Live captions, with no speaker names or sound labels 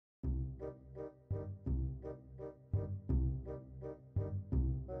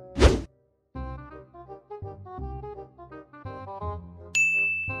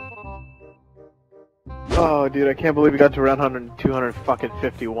Oh, dude, I can't believe we got to round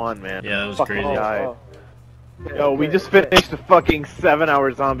 251, man. Yeah, that was fucking crazy. Yo, we just finished a fucking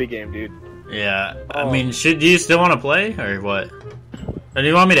 7-hour zombie game, dude. Yeah, I mean, do you still want to play, or what? Or do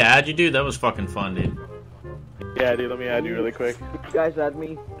you want me to add you, dude? That was fucking fun, dude. Yeah, dude, let me add you really quick. You guys add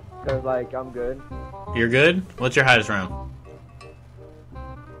me, cause like, I'm good. You're good? What's your highest round?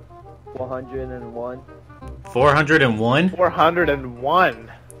 101. 401?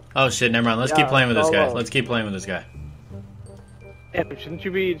 401. Oh shit, never mind. Let's keep playing with this guy. Let's keep playing with this guy. Damn, shouldn't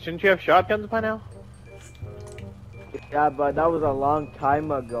you have shotguns by now? Yeah, but that was a long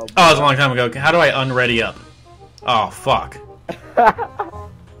time ago. Bro. Oh, it was a long time ago. How do I unready up? Oh, fuck.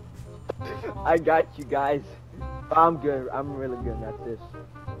 I got you guys. I'm good. I'm really good at this.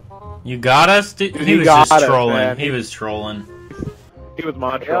 You got us? Dude, he was just trolling. Man. He was trolling. He was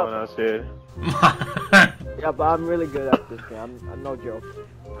mod trolling us, dude. Yeah, but I'm really good at this game. I'm no joke.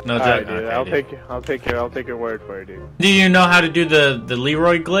 No joke, right, dude. okay, I'll take your word for it, dude. Do you know how to do the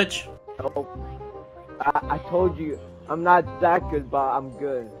Leroy glitch? No. I told you, I'm not that good, but I'm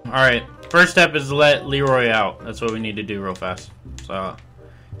good. Alright, first step is to let Leroy out. That's what we need to do real fast. So,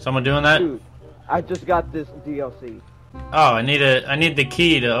 someone doing that? Dude, I just got this DLC. Oh, I need the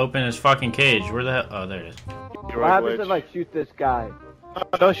key to open his fucking cage. Where the hell? Oh, there it is. What happens if I shoot this guy?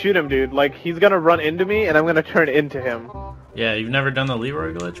 Oh, don't shoot him, dude. Like, he's gonna run into me, and I'm gonna turn into him. Yeah, you've never done the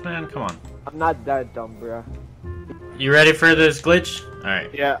Leroy glitch, man? Come on. I'm not that dumb, bro. You ready for this glitch?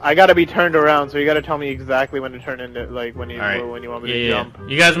 Alright. Yeah, I gotta be turned around, so you gotta tell me exactly when to turn into, like, when you want me to jump.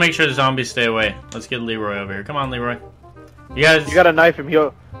 You guys make sure the zombies stay away. Let's get Leroy over here. Come on, Leroy. You guys... You gotta knife him.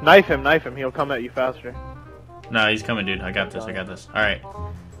 Knife him. He'll come at you faster. No, he's coming, dude. I got this. Alright.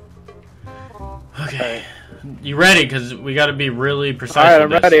 Okay. You ready? Because we gotta be really precise. Alright, I'm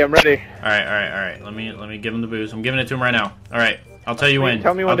ready. Alright. Let me give him the boost. I'm giving it to him right now. Alright. I'll tell you when.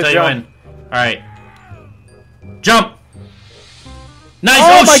 Tell me when I'll to tell jump. you when. Alright. Jump! Nice!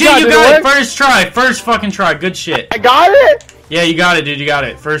 Oh, Oh shit, God, you got it! First try! First fucking try. Good shit. I got it? Yeah, you got it, dude. You got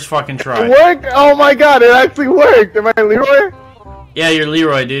it. First fucking try. It worked? Oh my god, it actually worked! Am I Leroy? Yeah, you're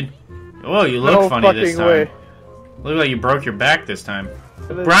Leroy, dude. Whoa, you look funny this time. Way. Look like you broke your back this time.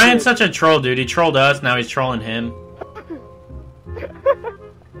 Brian's such a troll, dude. He trolled us, now he's trolling him.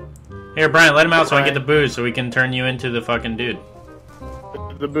 Here, Brian, let him out so I get the booze so we can turn you into the fucking dude.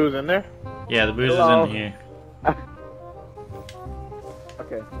 The booze in there? Yeah, the booze is in here.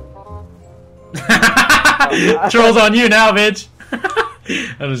 Okay. Trolls on you now, bitch.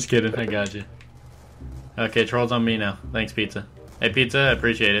 I'm just kidding. I got you. Okay, trolls on me now. Thanks, Pizza. Hey, Pizza, I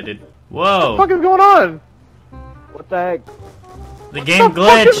appreciate it, dude. Whoa. What the fuck is going on? What the heck? The game glitched.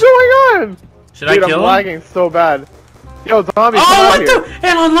 What the fuck is going on? Should I kill him? I'm lagging so bad. Yo, zombie, oh, come out what here. the?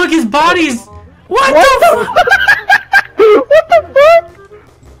 And look, his body's. What the fuck?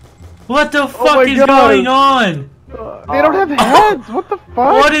 What the fuck is going on? They don't have heads. What the fuck?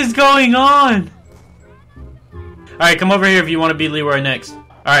 What is going on? Alright, come over here if you want to be Leroy next.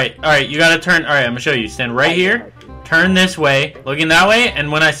 Alright, you gotta turn. Alright, I'm gonna show you. Stand right here. Turn this way. Looking that way.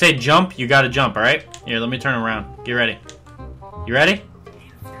 And when I say jump, you gotta jump, alright? Here, let me turn around. Get ready. You ready?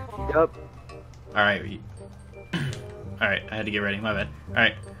 Yep. Alright. Alright, I had to get ready. My bad.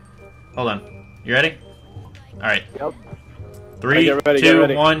 Alright. Hold on. You ready? Alright. Yep. 3, get ready,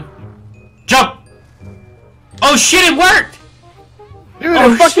 2, 1. Jump! Oh shit, it worked! Dude,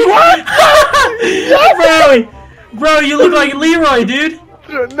 it fucking worked! Bro, you look like Leroy, dude.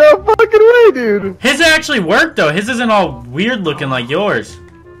 No fucking way, dude. His actually worked, though. His isn't all weird looking like yours.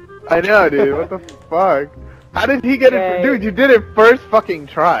 I know, dude. What the fuck? How did he get it? Dude, you did it first fucking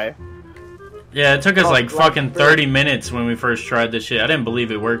try. Yeah, it took us like fucking 30 minutes when we first tried this shit. I didn't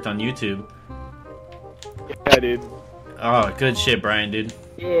believe it worked on YouTube. Yeah, dude. Oh, good shit, Brian, dude.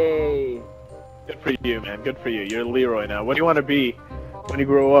 Yay. Good for you, man. Good for you. You're Leroy now. What do you want to be when you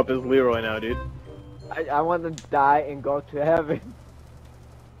grow up as Leroy now, dude? I want to die and go to heaven.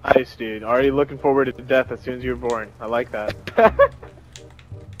 Nice, dude. Already looking forward to death as soon as you're born. I like that.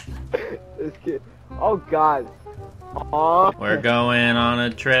 This kid. Oh, God. Aww. We're going on a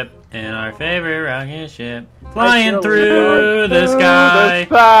trip in our favorite rocket ship. Flying through the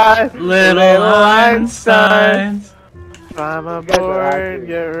sky. Little Einsteins. Climb aboard,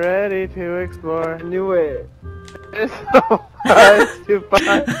 get ready to explore. I knew it. It's so hard to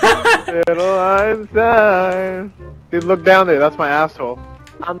find little Einstein. Dude, look down there. That's my asshole.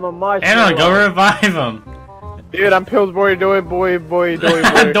 I'm a marshmallow. Anna, go revive him. Dude, I'm Pillsbury doy boy. Doy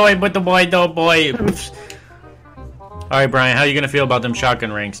with the boy, do boy. Alright, Brian, how you gonna feel about them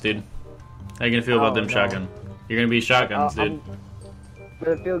shotgun ranks, dude? How you gonna feel about them shotgun? You're gonna be shotguns, dude. I'm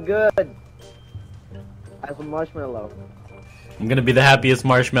gonna feel good. As a marshmallow. I'm gonna be the happiest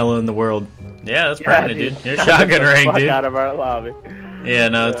marshmallow in the world. Yeah, that's permanent, dude. You're shotgun rank, Fuck dude. out of our lobby. Yeah,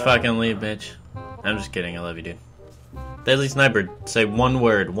 no, it's fucking leave, bitch. I'm just kidding. I love you, dude. Deadly Sniper, say one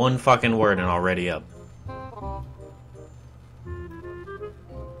word, one fucking word, and I'll ready up.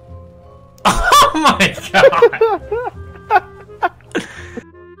 Oh my god!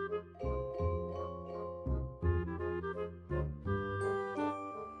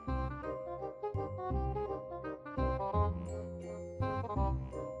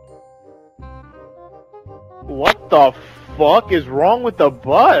 What the fuck is wrong with the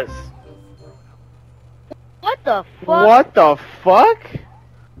bus? What the fuck? What the fuck?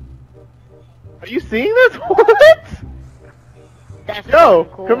 Are you seeing this? What? That's Yo,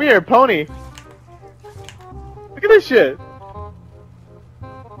 fucking cool. come here, pony. Look at this shit.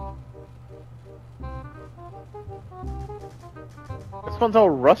 This one's all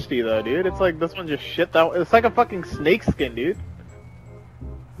rusty though, dude. It's like this one just shit that. It's like a fucking snake skin, dude.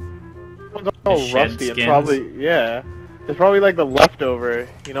 This one's all Shed rusty and skins? probably yeah. It's probably like the leftover.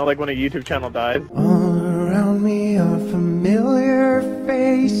 You know, like when a YouTube channel dies. All around me are familiar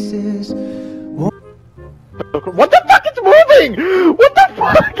faces. What the fuck? It's moving! What the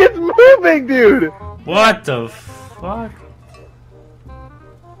fuck? It's moving, dude! What the fuck?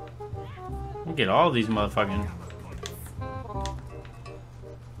 Look at all these motherfucking...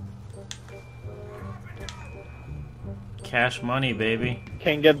 Cash money, baby.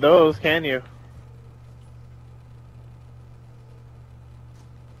 Can't get those, can you?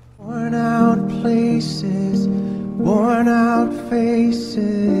 Worn out places, worn out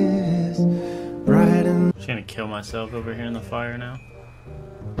faces, bright and Just gonna kill myself over here in the fire now.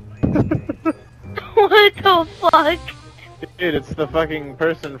 What the fuck? Dude, it's the fucking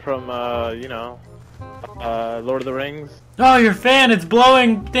person from, you know, Lord of the Rings. Oh, your fan! It's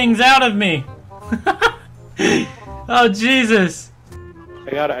blowing things out of me! Oh, Jesus!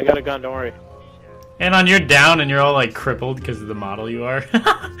 I got a gun, don't worry. And on you're down and you're all like crippled because of the model you are.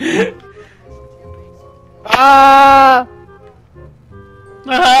 Ah!